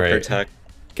 or right. Protect.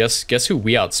 Guess who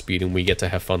we outspeed and we get to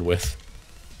have fun with.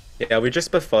 Yeah, we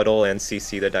just befuddle and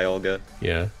CC the Dialga.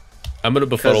 Yeah. I'm gonna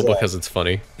befuddle because it's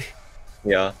funny.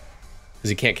 Yeah. Because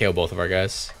he can't KO both of our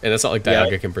guys. And it's not like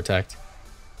Dialga can protect.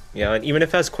 Yeah, and even if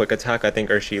it has quick attack, I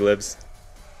think Urshi lives.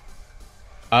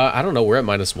 I don't know, we're at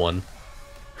 -1.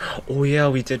 Oh yeah,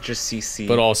 we did just CC.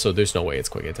 But also, there's no way it's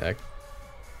quick attack.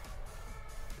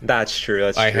 That's true,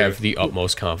 that's true. I have the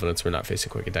utmost confidence we're not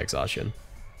facing quick attack Zacian.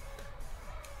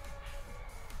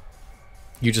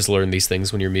 You just learn these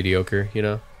things when you're mediocre, you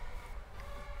know?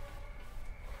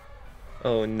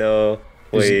 Oh no.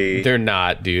 Wait. They're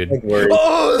not, dude.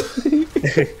 Oh!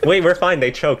 Wait, we're fine.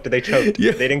 They choked. They choked.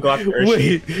 Yeah. They didn't go after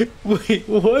Urshi. Wait,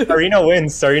 what? Sarina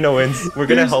wins. Sarina wins. We're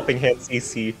gonna helping hand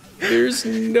CC. There's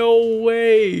no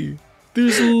way.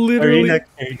 There's literally...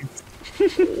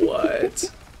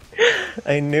 What?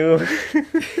 I knew.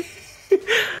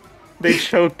 They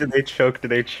choked, they choked,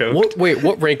 they choked. Wait,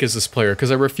 what rank is this player? Because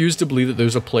I refuse to believe that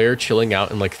there's a player chilling out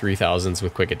in like 3000s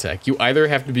with quick attack. You either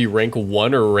have to be rank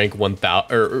 1 or rank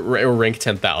 1000 or rank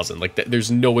 10,000. Like there's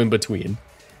no in between.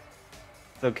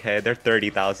 It's okay, they're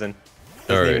 30,000.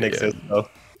 Doesn't even exist though.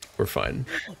 We're fine.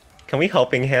 Can we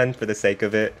helping hand for the sake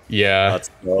of it? Yeah.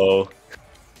 Let's go.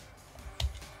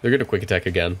 They're gonna quick attack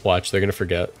again. Watch, they're gonna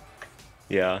forget.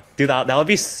 Yeah. Dude, that would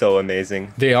be so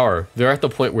amazing. They are. They're at the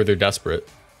point where they're desperate.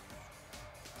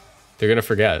 They're gonna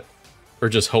forget. Or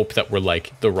just hope that we're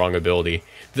like the wrong ability.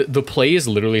 The play is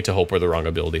literally to hope we're the wrong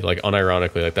ability. Like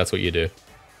unironically, like that's what you do.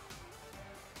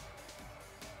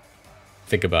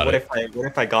 Think about it. What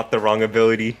if I got the wrong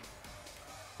ability?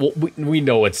 Well, we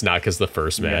know it's not because the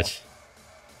first match.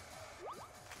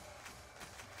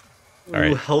 All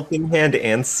right. Ooh, helping hand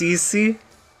and CC?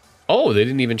 Oh, they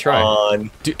didn't even try.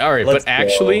 Dude, all right, but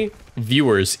actually,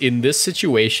 viewers, in this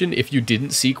situation, if you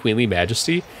didn't see Queenly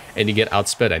Majesty and you get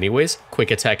outsped anyways,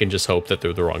 quick attack and just hope that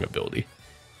they're the wrong ability.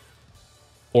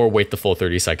 Or wait the full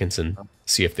 30 seconds and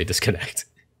see if they disconnect.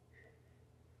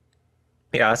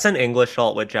 Yeah, it's an English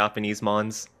alt with Japanese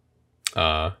mons.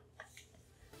 You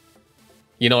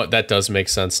know what? That does make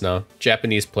sense now.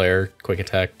 Japanese player, quick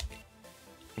attack.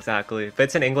 Exactly. But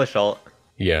it's an English alt.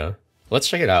 Yeah. Let's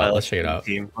check it out. Let's check it out.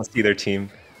 Let's see their team.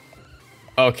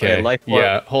 Okay.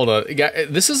 Yeah, hold on.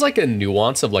 This is like a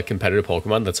nuance of like competitive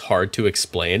Pokemon that's hard to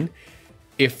explain.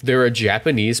 If they're a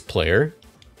Japanese player,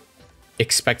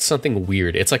 expect something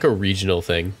weird. It's like a regional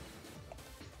thing.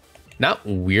 Not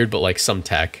weird, but like some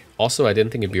tech. Also, I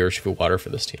didn't think it'd be Urshifu Water for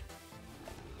this team.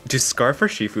 Dude, Scar for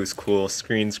Shifu's cool.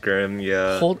 Screen Scrim,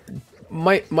 yeah. Hold,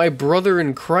 my brother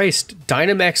in Christ,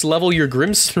 Dynamax level your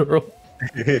Grimmsnarl.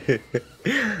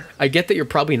 I get that you're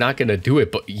probably not gonna do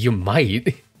it, but you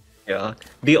might. Yeah.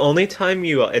 The only time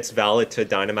it's valid to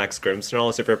Dynamax Grimmsnarl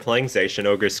is if you're playing Zacian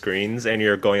Ogre Screens and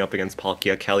you're going up against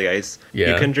Palkia Kelly's.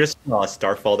 Yeah. You can just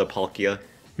Starfall the Palkia.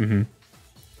 Mm-hmm.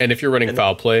 And if you're running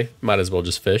Foul Play, might as well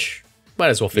just fish. Might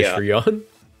as well fish for Yawn.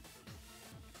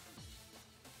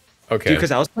 Okay. Dude,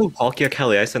 because I was playing Palkia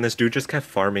Kelly's and this dude just kept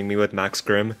farming me with Max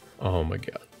Grim. Oh my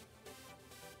god.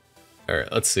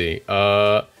 Alright, let's see.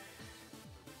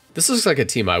 This looks like a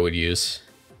team I would use.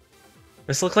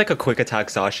 This looks like a quick attack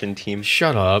Zacian team.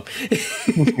 Shut up.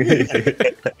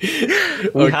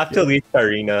 We have to lead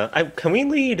Sarina. Can we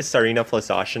lead Sarina plus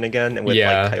Zacian again with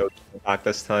like Coyote back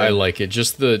this time? I like it.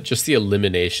 Just the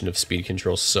elimination of speed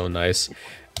control is so nice.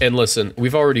 And listen,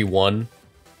 we've already won.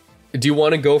 Do you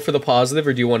want to go for the positive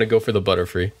or do you want to go for the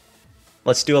Butterfree?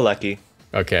 Let's do a Lecky.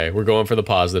 Okay, we're going for the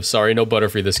positive. Sorry, no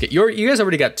Butterfree this game. You guys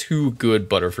already got 2 good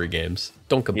Butterfree games.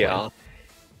 Don't complain. Yeah.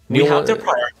 We have to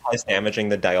prioritize damaging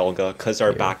the Dialga because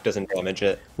our back doesn't damage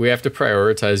it. We have to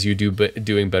prioritize you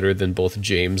doing better than both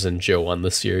James and Joe on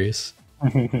this series.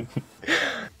 Dude,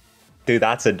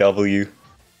 that's a W.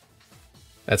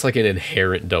 That's like an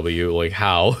inherent W. Like,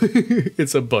 how?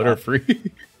 It's a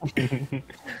Butterfree.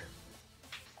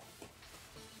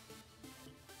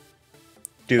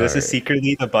 Dude, this is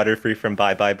secretly the Butterfree from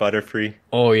Bye Bye Butterfree.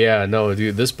 Oh, yeah. No,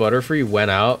 dude, this Butterfree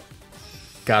went out,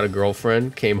 got a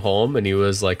girlfriend, came home, and he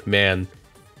was like, man,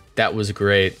 that was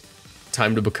great.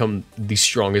 Time to become the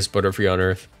strongest Butterfree on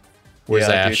Earth. Where's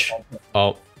Ash? Dude.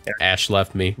 Oh, Ash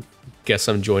left me. Guess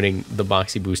I'm joining the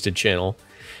Moxie Boosted channel.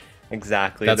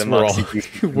 Exactly. That's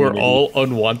we're all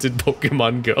unwanted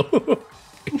Pokemon Go.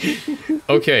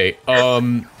 Okay,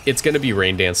 it's gonna be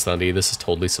Rain Dance Thundy. This is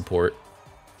totally support.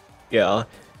 Yeah.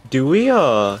 Do we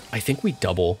I think we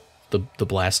double the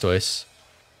Blastoise.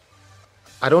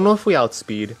 I don't know if we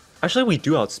outspeed. Actually, we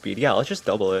do outspeed. Yeah, let's just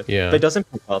double it. Yeah. But it doesn't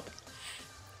pick up.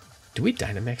 Do we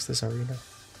Dynamax this arena?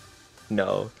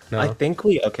 No. I think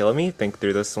we... Okay, let me think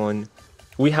through this one.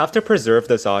 We have to preserve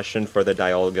the Zacian for the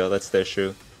Dialga. That's the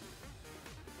issue.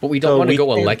 But we don't want to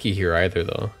go a Lecky here either,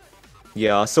 though.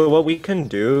 Yeah, so what we can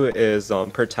do is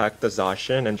protect the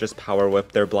Zacian and just Power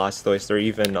Whip their Blastoise, or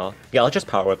even... yeah, let's just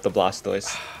Power Whip the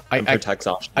Blastoise and protect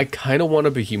Zacian. I kind of want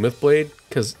a Behemoth Blade,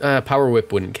 because Power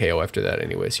Whip wouldn't KO after that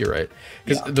anyways, you're right.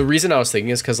 Because the reason I was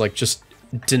thinking is because, like, just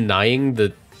denying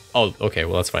the... Oh, okay,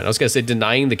 well, that's fine. I was going to say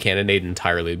denying the Cannonade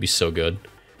entirely would be so good.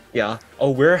 Yeah.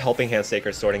 Oh, we're helping Hand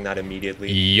Sacred sorting that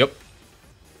immediately. Yep.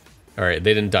 Alright,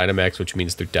 they didn't Dynamax, which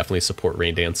means they're definitely support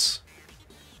Rain Dance.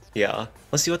 Yeah.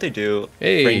 Let's see what they do.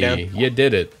 Hey, you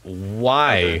did it.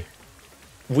 Why? Okay.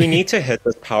 We need to hit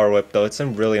this Power Whip, though. It's a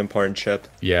really important chip.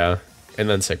 Yeah. And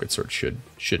then Sacred Sword should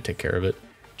take care of it.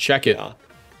 Check it. Yeah.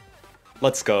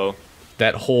 Let's go.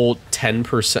 That whole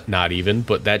 10%, not even,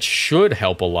 but that should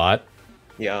help a lot.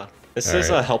 Yeah. This is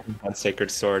a helping on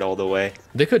Sacred Sword all the way.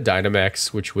 They could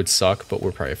Dynamax, which would suck, but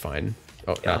we're probably fine.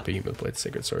 Oh, not Behemoth Blade,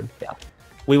 Sacred Sword. Yeah.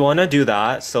 We want to do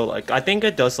that, so like I think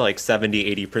it does like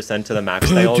 70-80% to the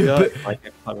max Dialga. Like,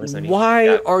 it covers any...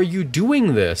 Why are you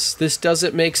doing this? This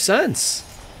doesn't make sense.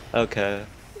 Okay,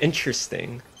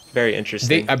 interesting. Very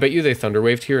interesting. I bet you they Thunder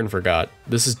Waved here and forgot.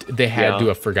 They had to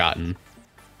have forgotten.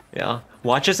 Yeah.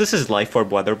 Watch as this is Life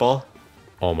Orb Weather Ball.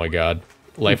 Oh my god.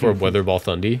 Life Orb Weather Ball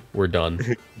Thundy. We're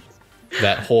done.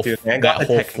 That whole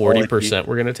 40%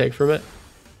 we're gonna take from it.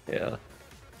 Yeah.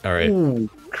 All right. Ooh,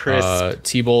 crisp.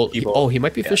 T-Bolt. Oh, he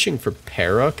might be fishing for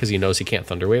Para because he knows he can't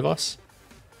Thunder Wave us.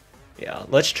 Yeah.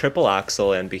 Let's triple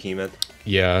Axel and Behemoth.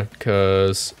 Yeah,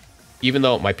 because even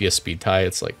though it might be a speed tie,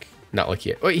 it's like not like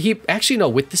he actually no.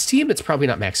 With this team, it's probably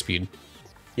not max speed.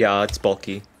 Yeah, it's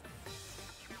bulky.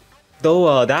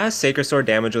 Though that Sacred Sword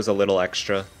damage was a little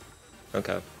extra.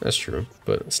 Okay. That's true,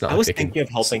 but it's not. I was thinking of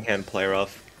helping hand play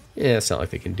rough. Yeah, it's not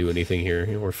like they can do anything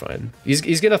here. We're fine.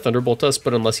 He's gonna Thunderbolt us,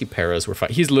 but unless he paras, we're fine.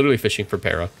 He's literally fishing for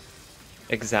para.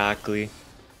 Exactly.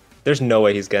 There's no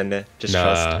way he's getting it. Just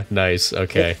trust. Nice.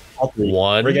 Okay.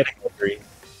 One. We're getting all 3.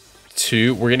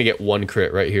 2. We're gonna get 1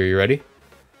 crit right here. You ready?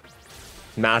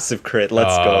 Massive crit.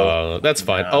 Let's go. That's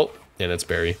fine. Yeah. Oh, and it's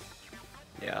Berry.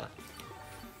 Yeah.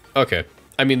 Okay.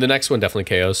 I mean, the next one definitely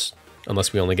KOs,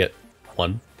 unless we only get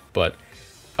 1. But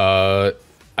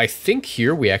I think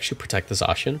here we actually protect the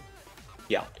Zacian.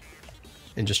 Yeah.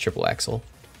 And just triple Axel.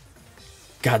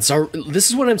 God, this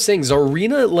is what I'm saying.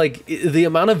 Zarina, like, the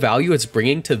amount of value it's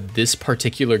bringing to this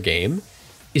particular game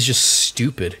is just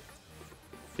stupid.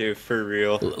 Dude, for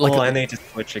real. Like, and they just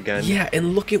switch again. Yeah,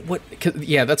 and look at what...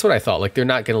 Yeah, that's what I thought. Like, they're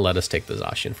not going to let us take the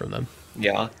Zacian from them.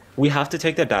 Yeah. We have to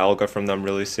take the Dialga from them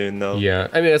really soon, though. Yeah,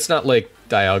 I mean, it's not like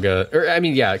Dialga... Or, I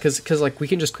mean, yeah, because like, we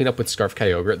can just clean up with Scarf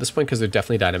Kyogre at this point, because they're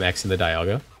definitely Dynamaxing the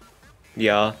Dialga.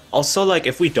 Yeah. Also, like,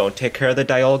 if we don't take care of the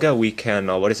Dialga, we can...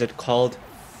 what is it called?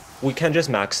 We can just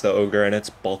max the Ogre, and it's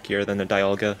bulkier than the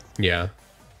Dialga. Yeah.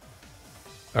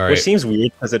 All right. Which seems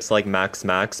weird, because it's, like, max,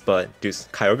 but, dude,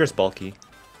 Kyogre's bulky.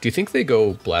 Do you think they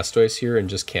go Blastoise here and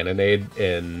just Cannonade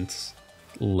and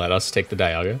let us take the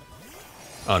Dialga?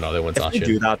 Oh no, they went Zacian. If we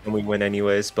do that, then we win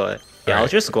anyways, but yeah, I'll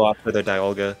just go after the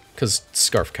Dialga. Because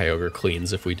Scarf Kyogre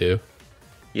cleans if we do.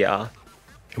 Yeah.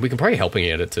 And we can probably Helping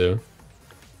Hand it too.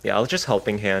 Yeah, I'll just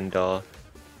Helping Hand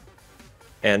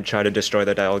and try to destroy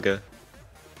the Dialga.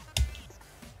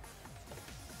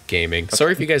 Gaming. Okay.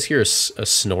 Sorry if you guys hear a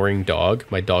snoring dog.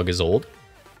 My dog is old,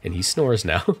 and he snores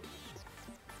now.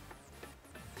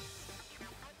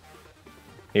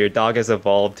 Your dog has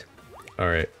evolved.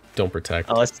 Alright, don't protect.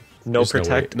 No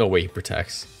protect? No way he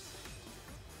protects.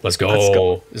 Let's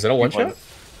go. Is that a one-shot?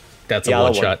 That's a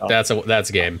one-shot. That's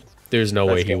game. There's no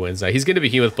way he wins that. He's going to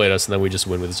Behemoth Blade us, and then we just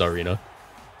win with Zarina.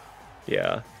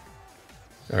 Yeah.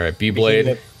 Alright,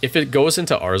 B-Blade. If it goes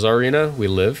into our Zarina, we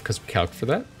live, because we calc for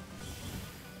that.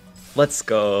 Let's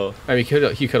go. I mean,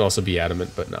 he could also be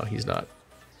Adamant, but no, he's not.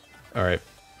 Alright.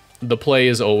 The play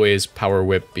is always Power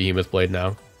Whip Behemoth Blade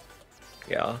now.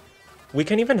 Yeah. We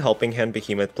can even Helping Hand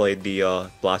Behemoth Blade the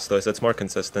Blastoise. That's more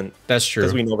consistent. That's true.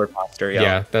 Because we know we're faster.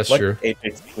 Yeah, that's true.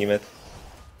 Apex Behemoth.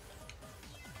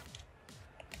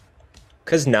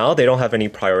 Because now they don't have any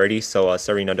priority, so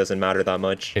Serena doesn't matter that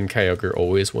much. And Kyogre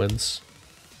always wins.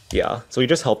 Yeah, so we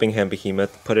just Helping Hand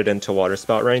Behemoth, put it into Water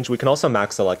Spout range. We can also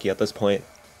max a Lucky at this point.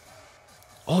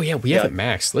 Oh yeah, we haven't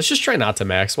maxed. Let's just try not to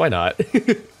max. Why not?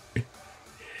 It's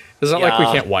not like we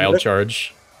can't Wild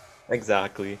Charge.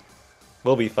 Exactly.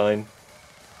 We'll be fine.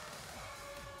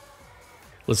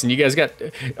 Listen, you guys got...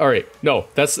 Alright, no,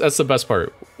 that's the best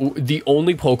part. The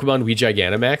only Pokemon we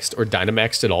Gigantamaxed or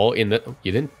Dynamaxed at all in the...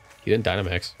 You didn't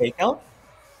Dynamax. Fake out?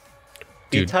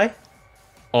 Dude.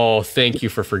 Oh, thank you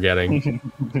for forgetting.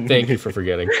 Thank you for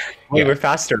forgetting. Wait, we're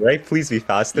faster, right? Please be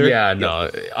faster. Yeah, no.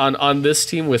 On this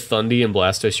team with Thundy and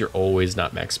Blastoise, you're always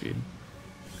not max speed.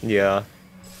 Yeah.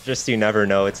 Just you never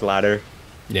know, it's ladder.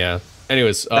 Yeah.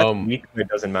 Anyways, it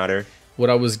doesn't matter. What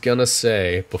I was gonna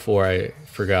say before I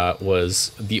forgot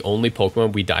was the only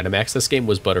Pokemon we Dynamaxed this game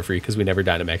was Butterfree because we never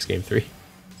Dynamaxed Game 3.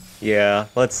 Yeah,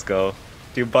 let's go.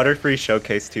 Dude, Butterfree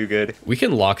showcase too good. We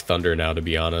can lock Thunder now, to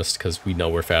be honest, because we know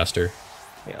we're faster.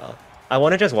 Yeah. I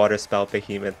want to just Water Spout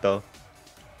Behemoth, though.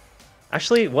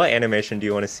 Actually, what animation do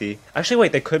you want to see? Actually,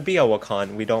 wait, they could be a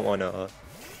Wakan. We don't want to...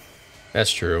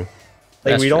 That's true.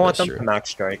 Like, we don't want them to Max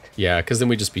Strike. Yeah, because then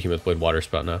we just Behemoth Blade Water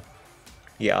Spout now.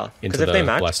 Yeah, because if they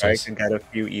Max Strike and get a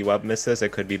few E-Web misses,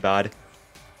 it could be bad.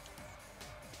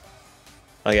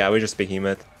 Oh yeah, we just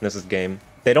Behemoth. This is game.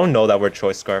 They don't know that we're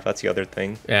Choice Scarf, that's the other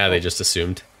thing. Yeah, they just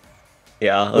assumed.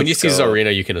 Yeah, when you see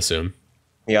Zarina, you can assume.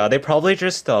 Yeah, they probably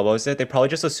just, what was it? They probably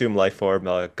just assume Life Orb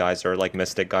Geyser, like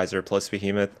Mystic Geyser plus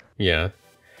Behemoth. Yeah.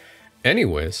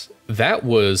 Anyways, that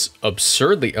was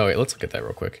absurdly... Oh, wait, let's look at that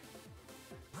real quick.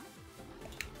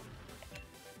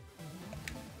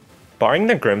 Barring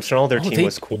the Grimmsnarl, their team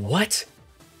was cool. What?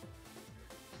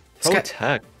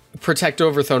 Protect. Protect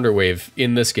over Thunderwave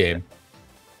in this game.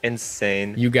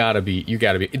 Insane. You gotta be.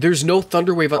 There's no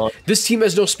Thunderwave on... This team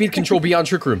has no speed control beyond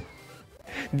Trick Room.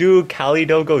 Dude,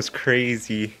 Kalido goes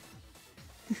crazy.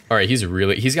 All right,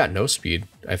 he's got no speed,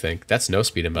 I think. That's no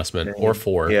speed investment, or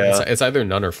 4. Yeah. It's either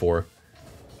none or 4.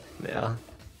 Yeah.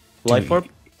 Dude, Life Orb?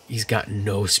 He's got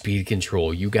no speed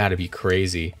control. You gotta be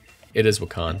crazy. It is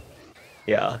Wakan.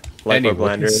 Yeah. Life Orb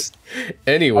Landers.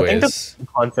 Anyways. I think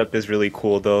the concept is really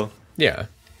cool, though. Yeah.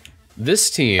 This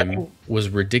team was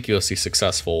ridiculously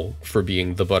successful for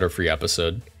being the Butterfree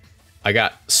episode. I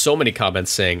got so many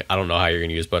comments saying, I don't know how you're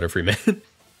gonna use Butterfree, man.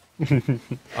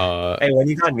 Hey, when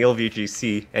you got Neil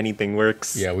VGC, anything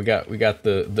works. Yeah, we got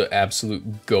the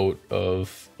absolute goat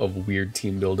of weird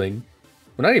team building.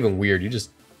 Well, not even weird.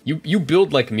 You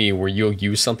build like me, where you'll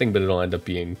use something, but it'll end up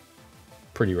being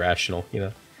pretty rational,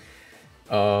 you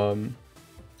know.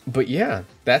 But yeah,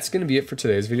 that's gonna be it for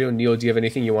today's video. Neil, do you have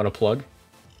anything you want to plug?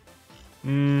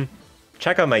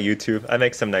 Check out my YouTube. I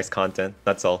make some nice content.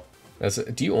 That's all.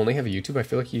 Do you only have a YouTube? I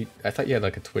feel like I thought you had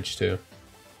like a Twitch too.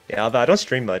 Yeah, but I don't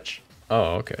stream much.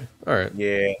 Oh, okay. All right.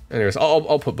 Yeah. Anyways,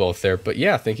 I'll put both there. But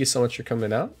yeah, thank you so much for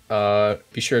coming out.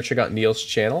 Be sure to check out Neil's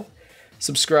channel.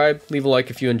 Subscribe, leave a like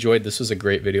if you enjoyed. This was a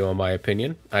great video in my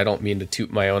opinion. I don't mean to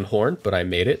toot my own horn, but I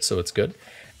made it, so it's good.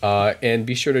 And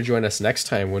be sure to join us next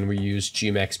time when we use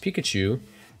Gmax Pikachu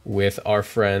with our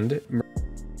friend...